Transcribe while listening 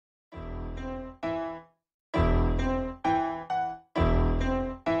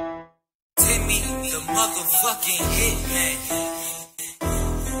The motherfucking hitman.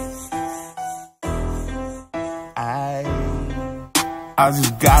 I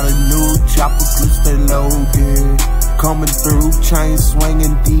just got a new chopper, clip stay loaded. Coming through, chain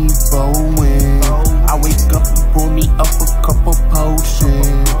swinging, devoing. I wake up and pour me up a cup of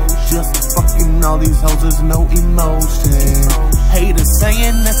potion. Just fucking all these hoes, there's no emotion. Haters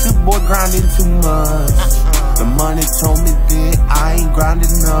saying that your boy grinding too much. The money told me that I ain't grinding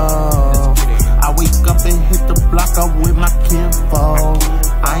enough. I wake up and hit the block up with my kinfolk.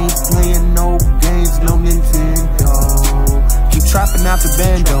 I ain't playing no games, no Nintendo. Keep trapping out the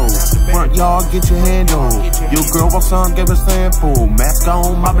bando. Front yard, get your handle. Your girl walks on, give a sample. Mask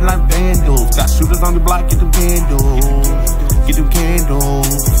on, mobbing like vandals. Got shooters on the block, get them candles. Get them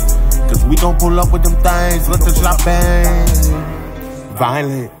candles. Cause we gon' pull up with them things, let the shot bang.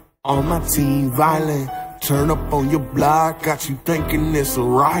 Violent, on my team, violent. Turn up on your block, got you thinking it's a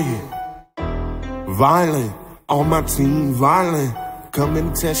riot. Violent, on my team, violent. Come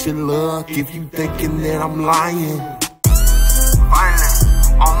and test your luck if you thinking that I'm lying. Violent,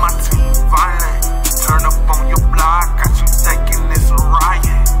 on my team, violent. Turn up on